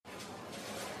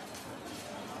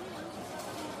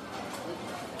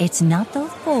It's not the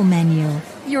full menu.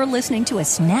 You're listening to a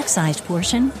snack-sized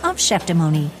portion of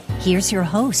Cheftimony. Here's your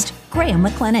host, Graham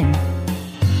McLennan.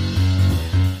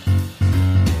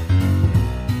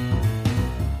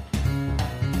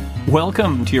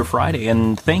 Welcome to your Friday,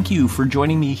 and thank you for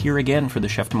joining me here again for the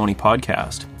Cheftimony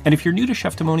podcast. And if you're new to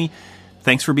Cheftimony,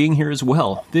 thanks for being here as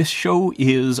well. This show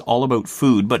is all about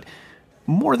food, but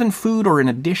more than food, or in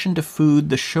addition to food,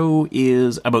 the show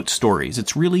is about stories.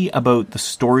 It's really about the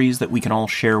stories that we can all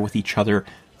share with each other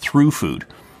through food.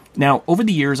 Now, over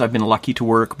the years, I've been lucky to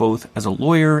work both as a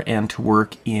lawyer and to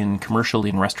work in commercial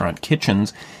and restaurant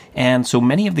kitchens, and so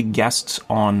many of the guests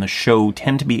on the show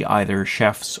tend to be either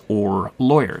chefs or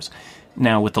lawyers.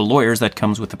 Now, with the lawyers, that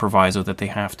comes with the proviso that they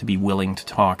have to be willing to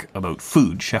talk about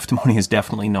food. Cheftimony is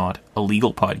definitely not a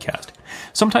legal podcast.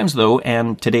 Sometimes, though,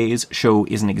 and today's show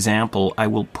is an example, I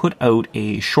will put out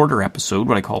a shorter episode,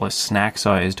 what I call a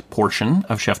snack-sized portion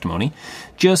of Cheftimony,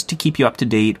 just to keep you up to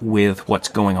date with what's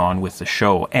going on with the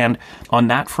show. And on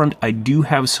that front, I do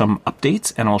have some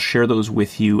updates, and I'll share those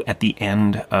with you at the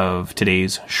end of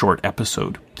today's short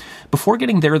episode. Before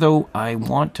getting there, though, I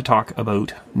want to talk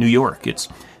about New York. It's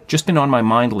just been on my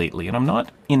mind lately, and I'm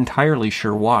not entirely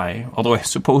sure why, although I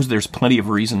suppose there's plenty of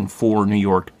reason for New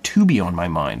York to be on my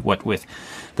mind, what with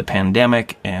the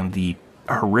pandemic and the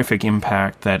horrific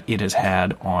impact that it has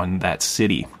had on that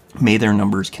city. May their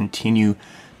numbers continue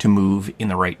to move in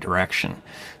the right direction.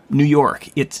 New York,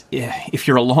 if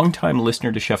you're a long-time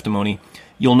listener to Cheftimony,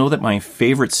 you'll know that my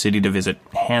favorite city to visit,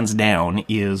 hands down,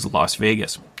 is Las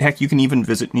Vegas. Heck, you can even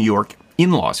visit New York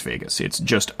in Las Vegas. It's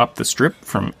just up the strip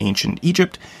from ancient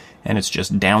Egypt, and it's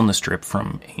just down the strip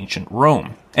from ancient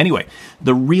Rome. Anyway,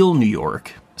 the real New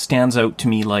York stands out to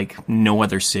me like no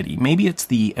other city. Maybe it's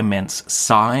the immense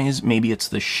size, maybe it's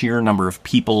the sheer number of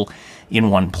people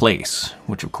in one place,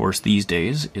 which of course these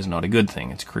days is not a good thing.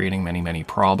 It's creating many, many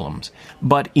problems.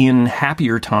 But in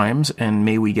happier times, and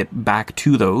may we get back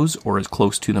to those, or as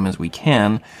close to them as we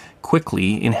can,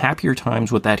 quickly, in happier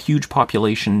times, what that huge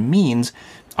population means,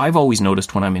 I've always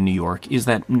noticed when I'm in New York, is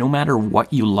that no matter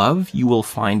what you love, you will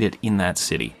find it in that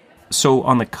city. So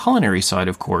on the culinary side,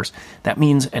 of course, that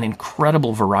means an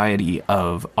incredible variety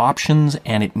of options,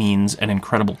 and it means an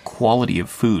incredible quality of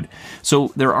food.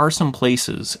 So there are some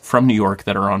places from New York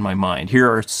that are on my mind. Here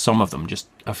are some of them, just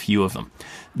a few of them.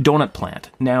 Donut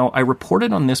Plant. Now, I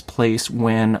reported on this place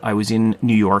when I was in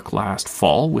New York last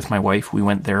fall with my wife. We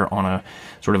went there on a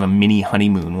sort of a mini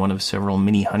honeymoon, one of several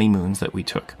mini honeymoons that we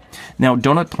took. Now,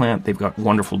 Donut Plant, they've got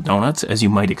wonderful donuts, as you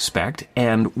might expect,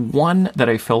 and one that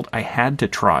I felt I had to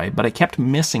try, but I kept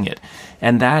missing it,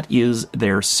 and that is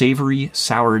their savory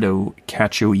sourdough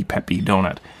cacio e pepe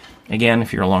donut. Again,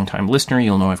 if you're a long-time listener,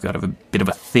 you'll know I've got a bit of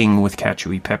a thing with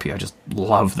cacio e pepe. I just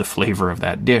love the flavor of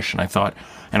that dish, and I thought,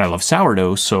 and I love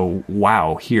sourdough, so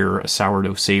wow, here, a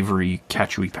sourdough savory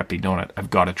cacio e pepe donut. I've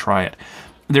got to try it.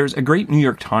 There's a great New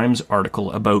York Times article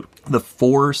about the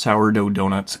 4 sourdough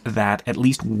donuts that at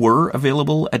least were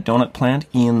available at Donut Plant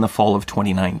in the fall of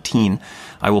 2019.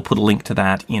 I will put a link to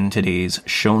that in today's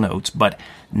show notes. But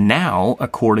now,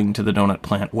 according to the Donut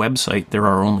Plant website, there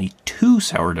are only 2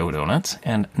 sourdough donuts,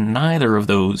 and neither of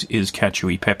those is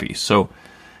cacio e pepe. So,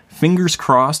 fingers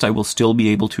crossed I will still be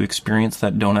able to experience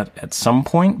that donut at some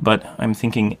point, but I'm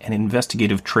thinking an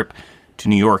investigative trip to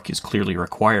New York is clearly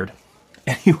required.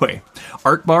 Anyway,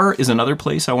 Art Bar is another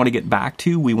place I want to get back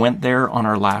to. We went there on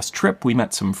our last trip. We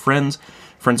met some friends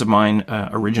of mine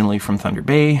originally from Thunder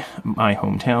Bay, my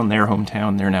hometown, their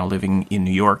hometown. They're now living in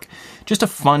New York. Just a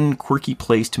fun, quirky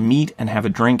place to meet and have a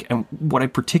drink. And what I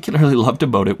particularly loved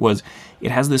about it was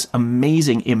it has this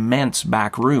amazing, immense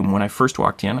back room. When I first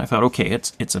walked in, I thought, okay,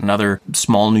 it's another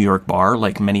small New York bar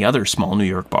like many other small New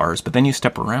York bars. But then you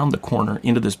step around the corner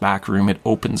into this back room, it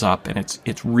opens up, and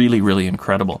it's really, really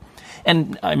incredible.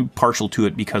 And I'm partial to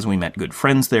it because we met good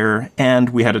friends there, and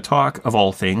we had a talk, of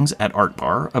all things, at Art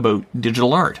Bar about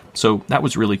digital art. So that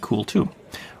was really cool, too.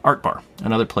 Art Bar,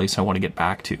 another place I want to get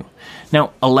back to.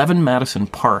 Now, 11 Madison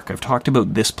Park. I've talked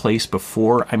about this place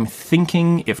before. I'm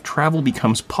thinking if travel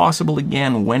becomes possible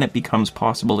again, when it becomes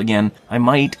possible again, I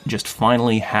might just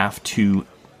finally have to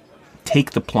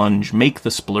take the plunge, make the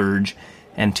splurge,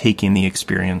 and take in the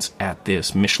experience at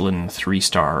this Michelin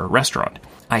 3-star restaurant.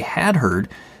 I had heard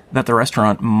that the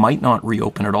restaurant might not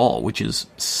reopen at all, which is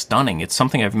stunning. It's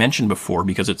something I've mentioned before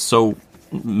because it's so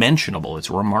mentionable. It's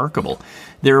remarkable.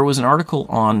 There was an article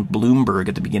on Bloomberg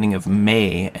at the beginning of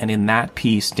May, and in that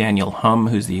piece, Daniel Hum,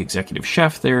 who's the executive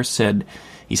chef there, said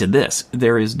this: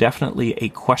 there is definitely a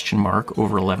question mark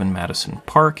over 11 Madison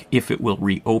Park if it will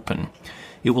reopen.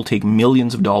 It will take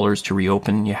millions of dollars to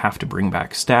reopen. You have to bring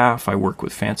back staff. I work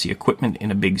with fancy equipment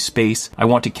in a big space. I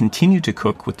want to continue to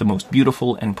cook with the most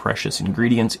beautiful and precious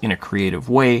ingredients in a creative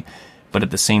way, but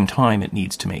at the same time, it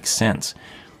needs to make sense.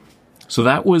 So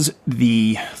that was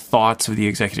the thoughts of the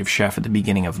executive chef at the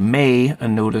beginning of May. A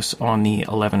notice on the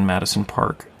 11 Madison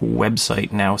Park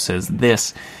website now says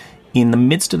this: in the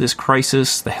midst of this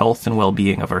crisis, the health and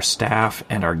well-being of our staff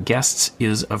and our guests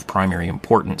is of primary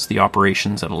importance. The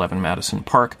operations at 11 Madison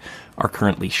Park are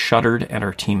currently shuttered and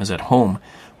our team is at home.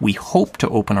 We hope to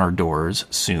open our doors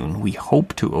soon.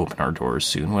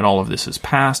 When all of this is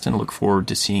past, and look forward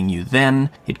to seeing you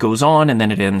then. It goes on, and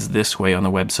then it ends this way on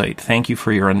the website. Thank you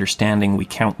for your understanding. We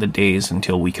count the days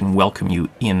until we can welcome you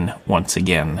in once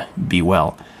again. Be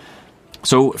well.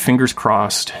 So, fingers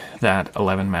crossed that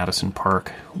 11 Madison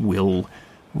Park will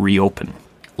reopen.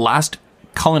 Last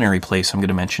culinary place I'm going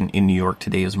to mention in New York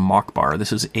today is Mock Bar.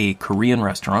 This is a Korean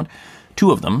restaurant,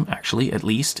 2 of them, actually, at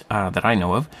least, that I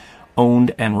know of,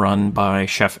 owned and run by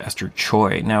Chef Esther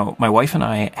Choi. Now, my wife and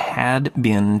I had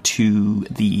been to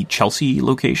the Chelsea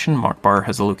location. Mock Bar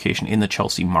has a location in the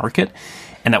Chelsea market,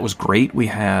 and that was great. We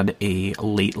had a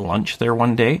late lunch there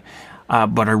one day,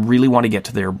 but I really want to get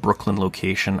to their Brooklyn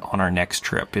location on our next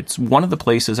trip. It's one of the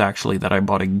places, actually, that I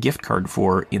bought a gift card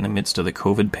for in the midst of the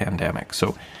COVID pandemic.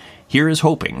 So here is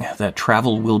hoping that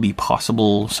travel will be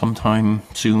possible sometime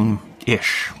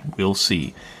soon-ish. We'll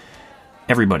see.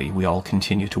 Everybody, we all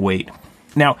continue to wait.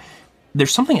 Now,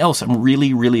 there's something else I'm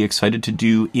really, really excited to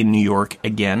do in New York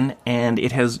again, and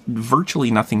it has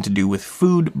virtually nothing to do with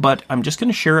food, but I'm just going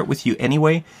to share it with you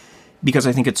anyway, because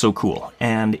I think it's so cool.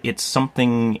 And it's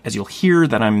something, as you'll hear,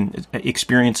 that I'm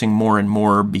experiencing more and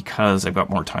more because I've got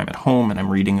more time at home and I'm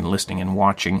reading and listening and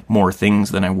watching more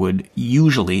things than I would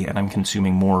usually, and I'm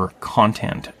consuming more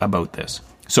content about this.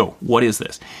 So, what is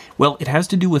this? Well, it has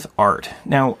to do with art.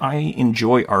 Now, I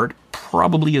enjoy art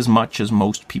probably as much as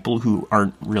most people who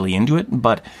aren't really into it,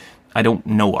 but I don't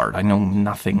know art. I know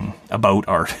nothing about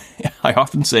art. I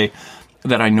often say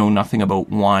that I know nothing about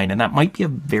wine, and that might be a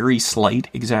very slight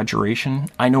exaggeration.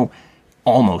 I know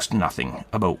almost nothing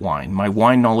about wine. My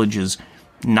wine knowledge is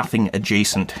nothing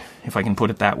adjacent, if I can put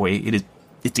it that way.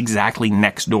 It's exactly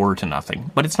next door to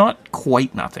nothing, but it's not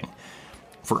quite nothing.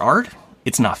 For art,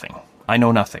 it's nothing. I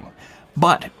know nothing.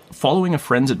 But following a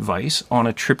friend's advice on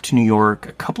a trip to New York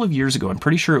a couple of years ago, I'm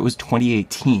pretty sure it was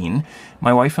 2018,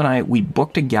 my wife and I, we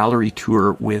booked a gallery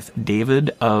tour with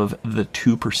David of the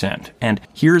 2%. And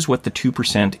here's what the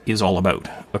 2% is all about.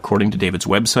 According to David's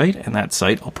website, and that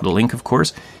site, I'll put a link, of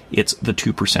course, it's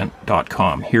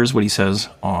the2%.com. Here's what he says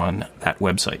on that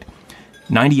website.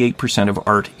 98% of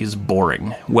art is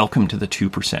boring. Welcome to the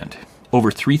 2%. Over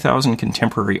 3,000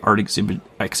 contemporary art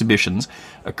exhibitions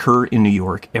occur in New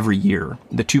York every year.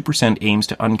 The 2% aims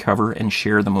to uncover and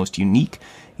share the most unique,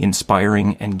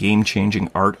 inspiring, and game-changing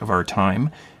art of our time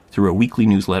through a weekly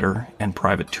newsletter and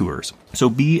private tours. So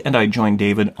B and I joined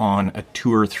David on a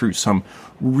tour through some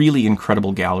really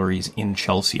incredible galleries in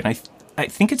Chelsea. And I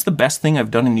think it's the best thing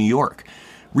I've done in New York.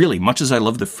 Really, much as I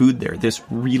love the food there, this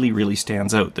really, really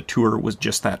stands out. The tour was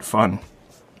just that fun.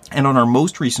 And on our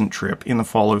most recent trip in the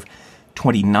fall of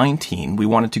 2019, we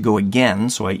wanted to go again,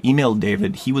 so I emailed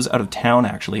David. He was out of town,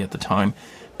 actually, at the time,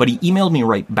 but he emailed me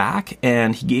right back,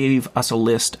 and he gave us a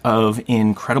list of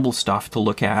incredible stuff to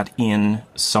look at in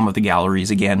some of the galleries,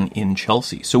 again, in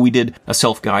Chelsea. So we did a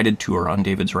self-guided tour on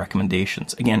David's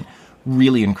recommendations. Again,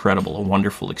 really incredible, a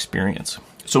wonderful experience.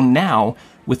 So now,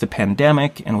 with the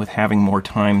pandemic and with having more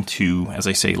time to, as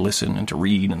I say, listen and to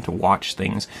read and to watch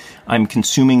things, I'm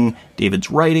consuming David's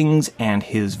writings and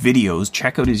his videos.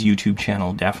 Check out his YouTube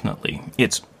channel, definitely.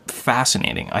 It's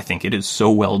fascinating. I think it is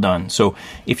so well done. So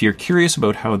if you're curious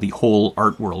about how the whole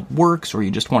art world works, or you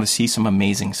just want to see some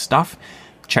amazing stuff,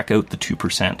 check out the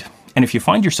 2%. And if you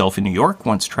find yourself in New York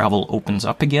once travel opens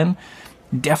up again,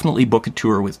 definitely book a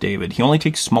tour with David. He only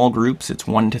takes small groups. It's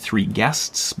 1 to 3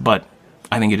 guests, but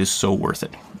I think it is so worth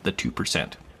it, the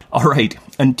 2%. All right,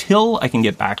 until I can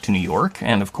get back to New York,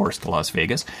 and of course to Las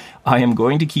Vegas, I am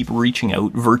going to keep reaching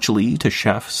out virtually to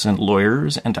chefs and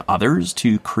lawyers and to others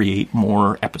to create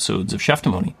more episodes of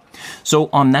Cheftimony. So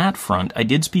on that front, I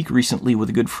did speak recently with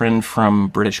a good friend from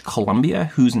British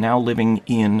Columbia who's now living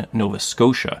in Nova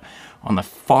Scotia, on the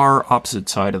far opposite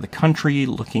side of the country,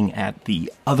 looking at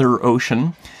the other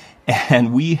ocean.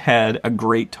 And we had a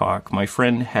great talk. My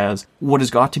friend has what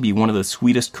has got to be one of the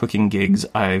sweetest cooking gigs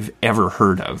I've ever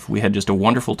heard of. We had just a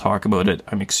wonderful talk about it.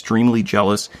 I'm extremely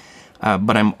jealous.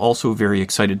 But I'm also very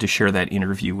excited to share that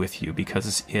interview with you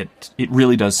because it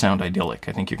really does sound idyllic.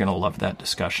 I think you're going to love that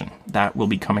discussion. That will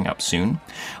be coming up soon.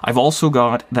 I've also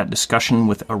got that discussion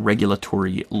with a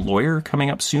regulatory lawyer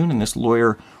coming up soon, and this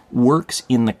lawyer works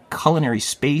in the culinary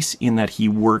space in that he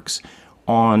works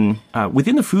on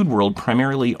within the food world,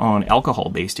 primarily on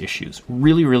alcohol-based issues.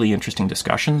 Really, really interesting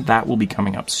discussion. That will be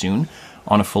coming up soon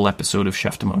on a full episode of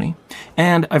Cheftimony.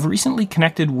 And I've recently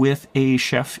connected with a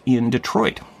chef in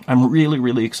Detroit. I'm really,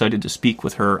 really excited to speak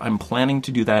with her. I'm planning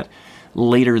to do that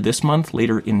later this month,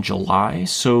 later in July,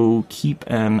 so keep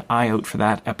an eye out for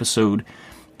that episode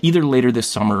either later this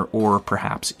summer or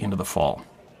perhaps into the fall.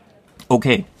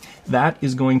 Okay, that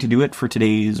is going to do it for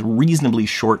today's reasonably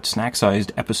short,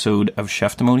 snack-sized episode of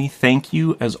Cheftimony. Thank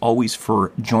you, as always,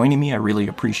 for joining me. I really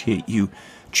appreciate you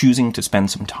choosing to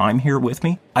spend some time here with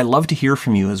me. I love to hear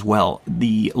from you as well.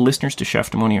 The listeners to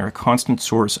Cheftimony are a constant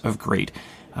source of great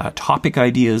topic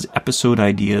ideas, episode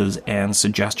ideas, and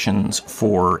suggestions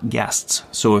for guests.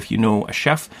 So if you know a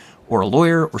chef or a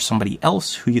lawyer or somebody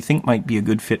else who you think might be a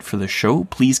good fit for the show,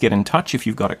 please get in touch if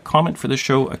you've got a comment for the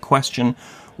show, a question,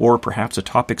 or perhaps a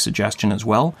topic suggestion as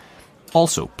well.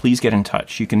 Also, please get in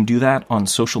touch. You can do that on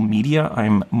social media.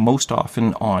 I'm most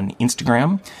often on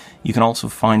Instagram. You can also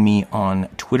find me on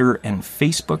Twitter and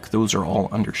Facebook. Those are all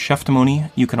under Cheftimony.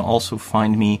 You can also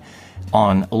find me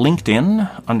on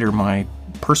LinkedIn under my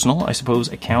personal, I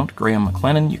suppose, account, Graham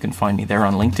McLennan. You can find me there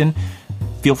on LinkedIn.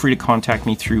 Feel free to contact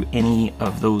me through any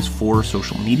of those 4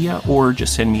 social media or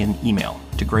just send me an email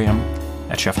to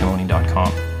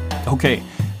graham@cheftimony.com. Okay,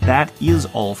 that is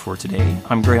all for today.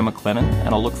 I'm Graham McLennan, and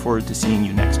I'll look forward to seeing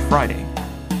you next Friday,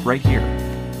 right here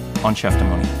on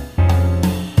Cheftimony.